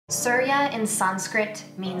Surya in Sanskrit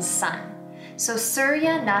means sun. So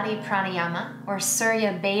Surya Nadi Pranayama, or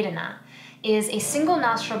Surya Bhedana, is a single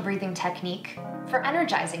nostril breathing technique for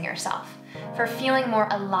energizing yourself, for feeling more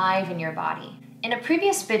alive in your body. In a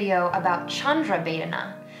previous video about Chandra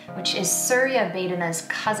Bhedana, which is Surya Bhedana's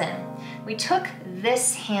cousin, we took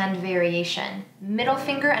this hand variation, middle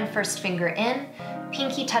finger and first finger in,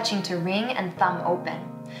 pinky touching to ring and thumb open.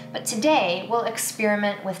 But today, we'll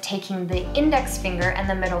experiment with taking the index finger and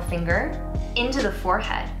the middle finger into the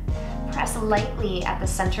forehead. Press lightly at the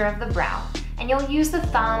center of the brow, and you'll use the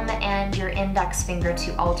thumb and your index finger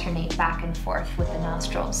to alternate back and forth with the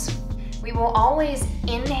nostrils. We will always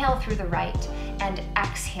inhale through the right and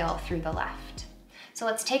exhale through the left. So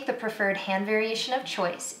let's take the preferred hand variation of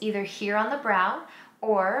choice, either here on the brow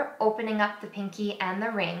or opening up the pinky and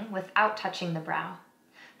the ring without touching the brow.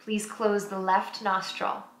 Please close the left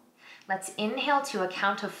nostril. Let's inhale to a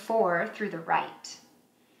count of 4 through the right.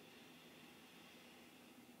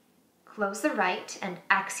 Close the right and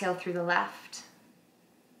exhale through the left.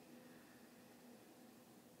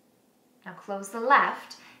 Now close the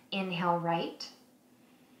left, inhale right.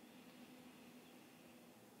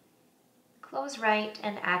 Close right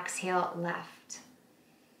and exhale left.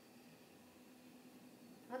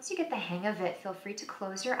 Once you get the hang of it, feel free to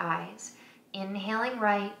close your eyes. Inhaling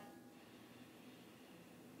right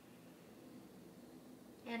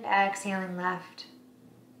and exhaling left.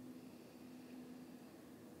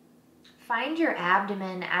 Find your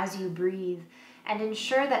abdomen as you breathe and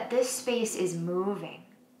ensure that this space is moving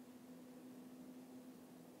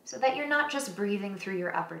so that you're not just breathing through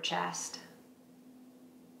your upper chest.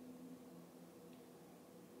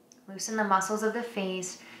 Loosen the muscles of the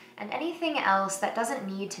face and anything else that doesn't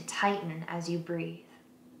need to tighten as you breathe.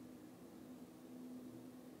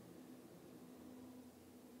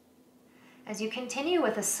 As you continue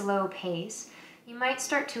with a slow pace, you might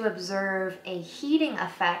start to observe a heating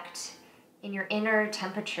effect in your inner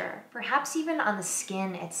temperature, perhaps even on the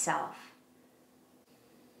skin itself.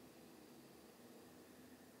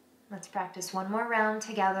 Let's practice one more round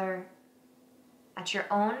together at your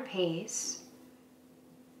own pace.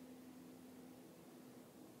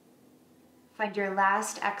 Find your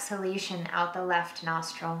last exhalation out the left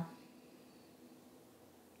nostril.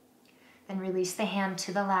 Then release the hand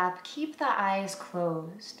to the lap. Keep the eyes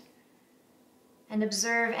closed and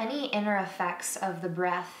observe any inner effects of the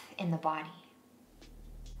breath in the body.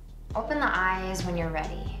 Open the eyes when you're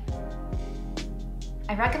ready.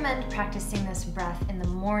 I recommend practicing this breath in the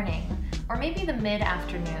morning or maybe the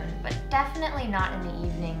mid-afternoon, but definitely not in the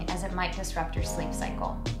evening as it might disrupt your sleep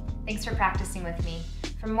cycle. Thanks for practicing with me.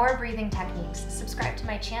 For more breathing techniques, subscribe to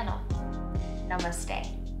my channel.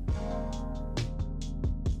 Namaste.